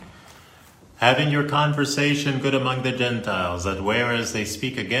having your conversation good among the Gentiles, that whereas they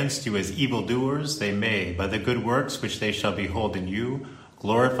speak against you as evildoers, they may, by the good works which they shall behold in you,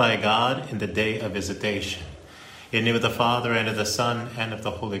 glorify God in the day of visitation. In the name of the Father, and of the Son, and of the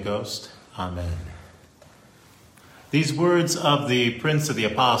Holy Ghost. Amen. These words of the Prince of the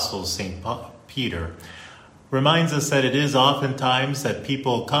Apostles, St. Peter, reminds us that it is oftentimes that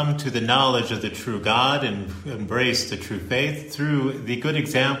people come to the knowledge of the true God and embrace the true faith through the good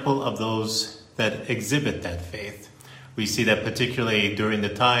example of those that exhibit that faith. We see that particularly during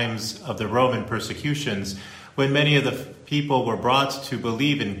the times of the Roman persecutions, when many of the people were brought to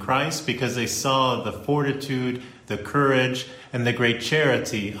believe in Christ because they saw the fortitude, the courage, and the great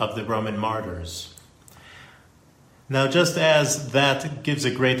charity of the Roman martyrs. Now, just as that gives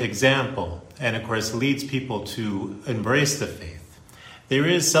a great example, and of course leads people to embrace the faith, there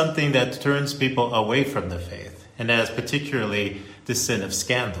is something that turns people away from the faith, and that is particularly the sin of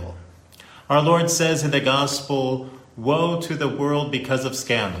scandal. Our Lord says in the Gospel, "Woe to the world because of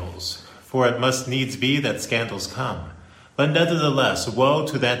scandals, for it must needs be that scandals come. But nevertheless, woe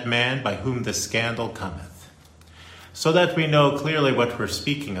to that man by whom the scandal cometh." So that we know clearly what we're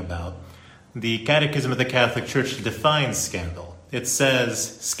speaking about, the Catechism of the Catholic Church defines scandal. It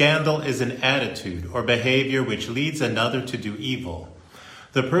says, "Scandal is an attitude or behavior which leads another to do evil.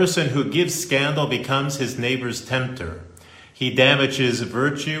 The person who gives scandal becomes his neighbor's tempter. He damages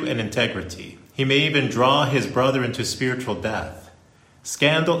virtue and integrity. He may even draw his brother into spiritual death.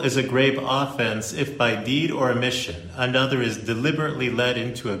 Scandal is a grave offense if by deed or omission another is deliberately led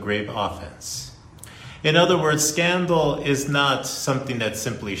into a grave offense." In other words, scandal is not something that's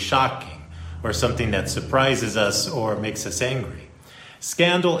simply shocking or something that surprises us or makes us angry.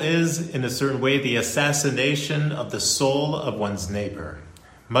 Scandal is, in a certain way, the assassination of the soul of one's neighbor.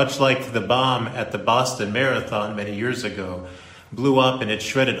 Much like the bomb at the Boston Marathon many years ago blew up and it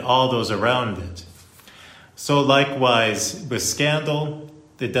shredded all those around it. So likewise, with scandal,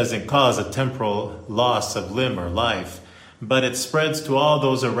 it doesn't cause a temporal loss of limb or life, but it spreads to all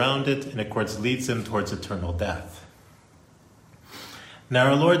those around it and of course leads them towards eternal death. Now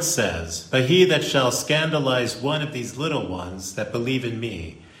our Lord says, "But he that shall scandalize one of these little ones that believe in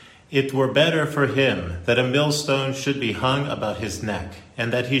me, it were better for him that a millstone should be hung about his neck,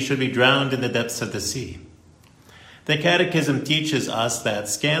 and that he should be drowned in the depths of the sea." The Catechism teaches us that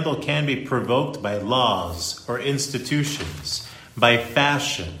scandal can be provoked by laws or institutions, by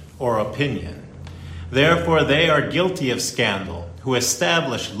fashion or opinion. Therefore, they are guilty of scandal who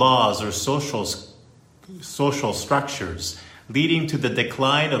establish laws or social structures leading to the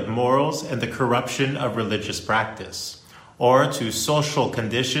decline of morals and the corruption of religious practice, or to social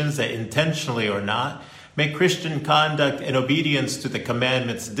conditions that intentionally or not make Christian conduct and obedience to the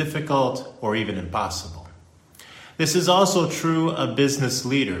commandments difficult or even impossible. This is also true of business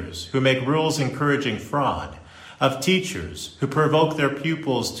leaders who make rules encouraging fraud, of teachers who provoke their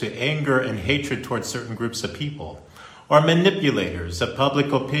pupils to anger and hatred towards certain groups of people, or manipulators of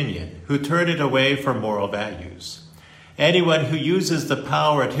public opinion who turn it away from moral values. Anyone who uses the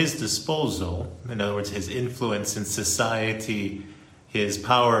power at his disposal, in other words, his influence in society, his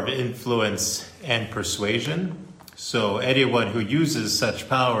power of influence and persuasion, so anyone who uses such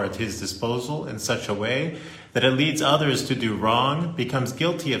power at his disposal in such a way that it leads others to do wrong becomes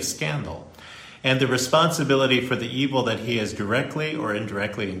guilty of scandal and the responsibility for the evil that he has directly or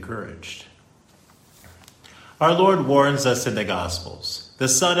indirectly encouraged. Our Lord warns us in the Gospels, "The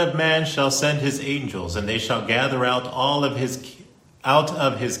Son of Man shall send his angels, and they shall gather out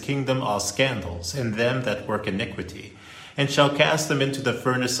of his kingdom all scandals, and them that work iniquity, and shall cast them into the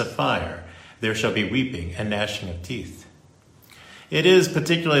furnace of fire. There shall be weeping and gnashing of teeth." It is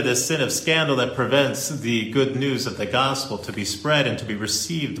particularly the sin of scandal that prevents the good news of the gospel to be spread and to be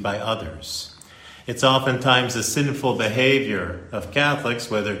received by others. It's oftentimes the sinful behavior of Catholics,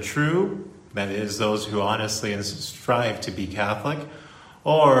 whether true, that is, those who honestly strive to be Catholic,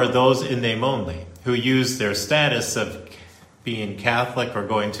 or those in name only, who use their status of being Catholic or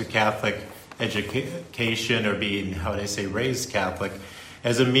going to Catholic education or being, raised Catholic,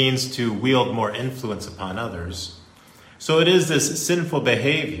 as a means to wield more influence upon others. So it is this sinful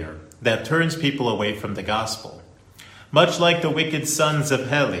behavior that turns people away from the gospel. Much like the wicked sons of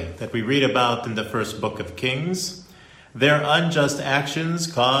Heli that we read about in the first book of Kings, their unjust actions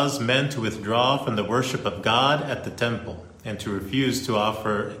cause men to withdraw from the worship of God at the temple and to refuse to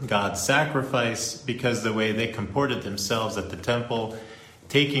offer God's sacrifice because of the way they comported themselves at the temple,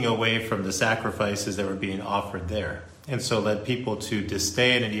 taking away from the sacrifices that were being offered there, and so led people to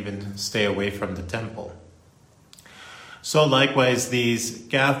disdain and even stay away from the temple. So likewise, these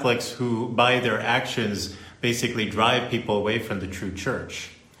Catholics who by their actions basically drive people away from the true church.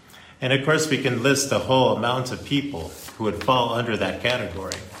 And of course, we can list a whole amount of people who would fall under that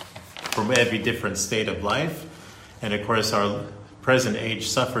category from every different state of life. And of course, our present age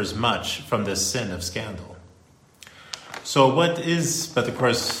suffers much from this sin of scandal. So but of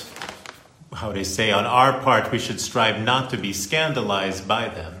course, how they say, on our part, we should strive not to be scandalized by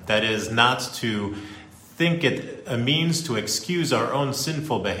them. That is, not to think it a means to excuse our own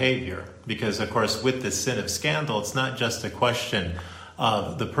sinful behavior. Because, of course, with the sin of scandal, it's not just a question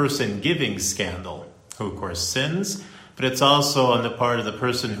of the person giving scandal, who, of course, sins, but it's also on the part of the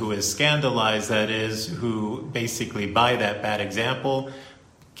person who is scandalized, that is, who basically, by that bad example,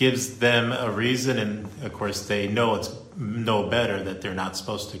 gives them a reason, and of course they know better that they're not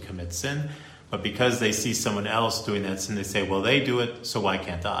supposed to commit sin, but because they see someone else doing that sin, they say, well, they do it, so why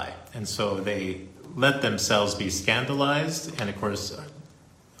can't I? And so they let themselves be scandalized, and of course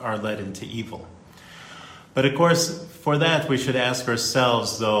are led into evil. But of course, for that we should ask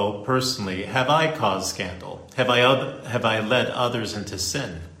ourselves, though, personally, have I caused scandal? Have I led others into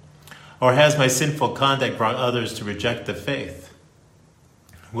sin? Or has my sinful conduct brought others to reject the faith?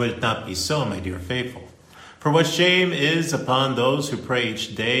 Would it not be so, my dear faithful? For what shame is upon those who pray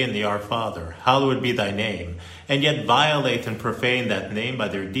each day in the Our Father, hallowed be thy name, and yet violate and profane that name by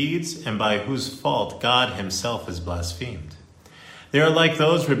their deeds, and by whose fault God himself is blasphemed. They are like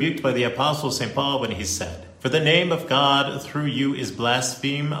those rebuked by the Apostle St. Paul when he said, for the name of God through you is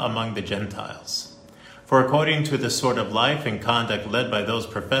blasphemed among the Gentiles. For according to the sort of life and conduct led by those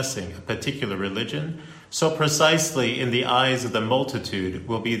professing a particular religion, so precisely in the eyes of the multitude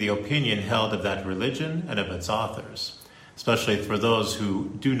will be the opinion held of that religion and of its authors. Especially for those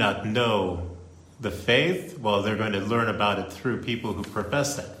who do not know the faith, well, they're going to learn about it through people who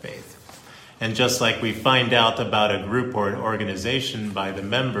profess that faith. And just like we find out about a group or an organization by the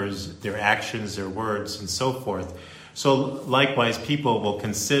members, their actions, their words, and so forth, so likewise people will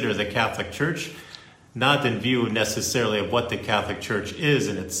consider the Catholic Church not in view necessarily of what the Catholic Church is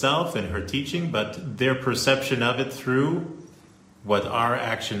in itself and her teaching, but their perception of it through what our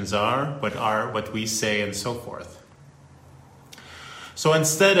actions are, what we say, and so forth. So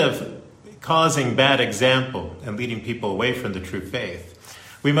instead of causing bad example and leading people away from the true faith,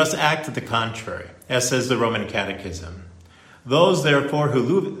 we must act to the contrary, as says the Roman Catechism. Those, therefore,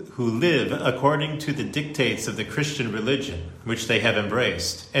 who live according to the dictates of the Christian religion, which they have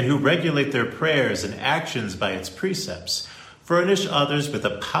embraced, and who regulate their prayers and actions by its precepts, furnish others with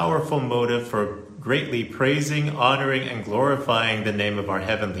a powerful motive for greatly praising, honoring, and glorifying the name of our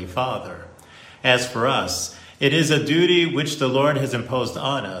Heavenly Father. As for us, it is a duty which the Lord has imposed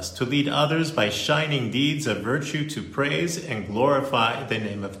on us to lead others by shining deeds of virtue to praise and glorify the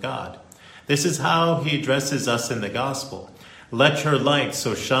name of God. This is how he addresses us in the gospel. Let your light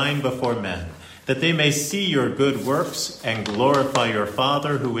so shine before men, that they may see your good works and glorify your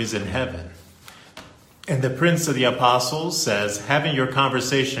Father who is in heaven. And the Prince of the Apostles says, having your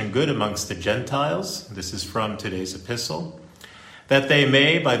conversation good amongst the Gentiles, this is from today's epistle, that they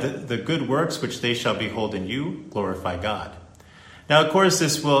may, by the good works which they shall behold in you, glorify God. Now, of course,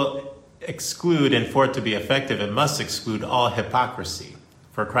 this will exclude, and for it to be effective, it must exclude all hypocrisy.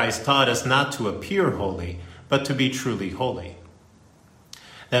 For Christ taught us not to appear holy, but to be truly holy.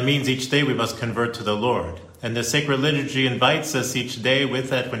 That means each day we must convert to the Lord. And the sacred liturgy invites us each day with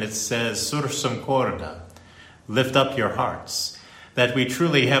that when it says, sursum corda, lift up your hearts. That we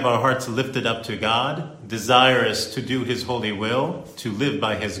truly have our hearts lifted up to God, desirous to do his holy will, to live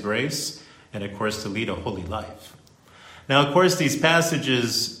by his grace, and of course to lead a holy life. Now, of course, these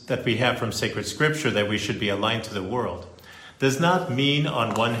passages that we have from sacred scripture that we should be aligned to the world does not mean,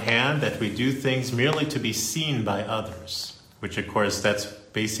 on one hand, that we do things merely to be seen by others, which of course that's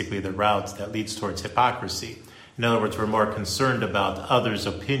basically the route that leads towards hypocrisy. In other words, we're more concerned about others'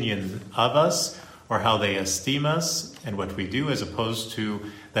 opinion of us or how they esteem us and what we do, as opposed to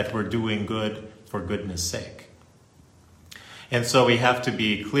that we're doing good for goodness sake. And so we have to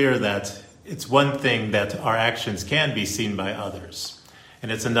be clear that it's one thing that our actions can be seen by others,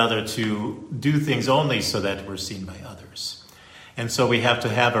 and it's another to do things only so that we're seen by others. And so we have to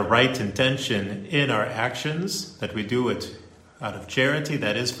have a right intention in our actions, that we do it out of charity,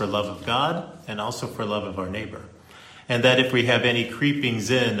 that is for love of God, and also for love of our neighbor. And that if we have any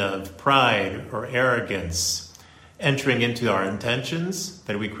creepings in of pride or arrogance entering into our intentions,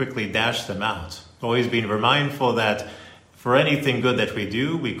 that we quickly dash them out. Always being mindful that for anything good that we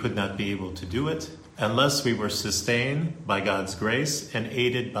do, we could not be able to do it unless we were sustained by God's grace and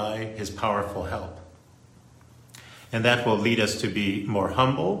aided by his powerful help. And that will lead us to be more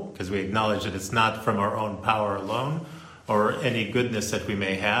humble, because we acknowledge that it's not from our own power alone, or any goodness that we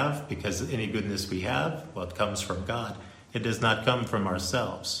may have, because any goodness we have, well, it comes from God. It does not come from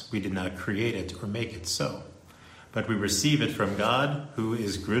ourselves. We did not create it or make it so. But we receive it from God, who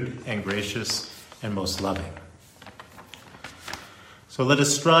is good and gracious and most loving. So let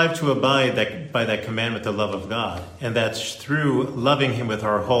us strive to abide by that commandment, the love of God, and that's through loving him with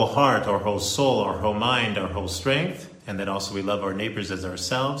our whole heart, our whole soul, our whole mind, our whole strength, and that also we love our neighbors as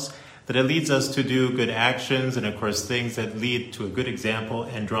ourselves, that it leads us to do good actions and, of course, things that lead to a good example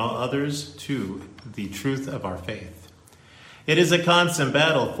and draw others to the truth of our faith. It is a constant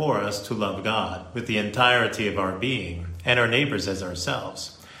battle for us to love God with the entirety of our being and our neighbors as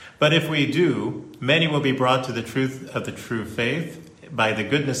ourselves. But if we do, many will be brought to the truth of the true faith by the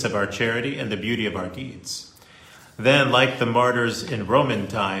goodness of our charity and the beauty of our deeds. Then, like the martyrs in Roman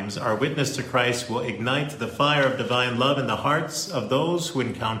times, our witness to Christ will ignite the fire of divine love in the hearts of those who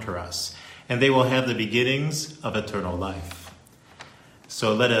encounter us, and they will have the beginnings of eternal life.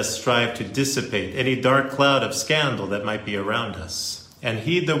 So let us strive to dissipate any dark cloud of scandal that might be around us, and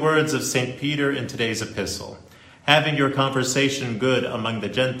heed the words of St. Peter in today's epistle, having your conversation good among the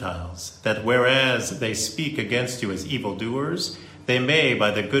Gentiles, that whereas they speak against you as evildoers, they may,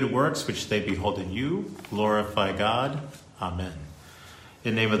 by the good works which they behold in you, glorify God. Amen.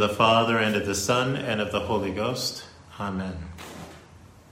 In the name of the Father, and of the Son, and of the Holy Ghost. Amen.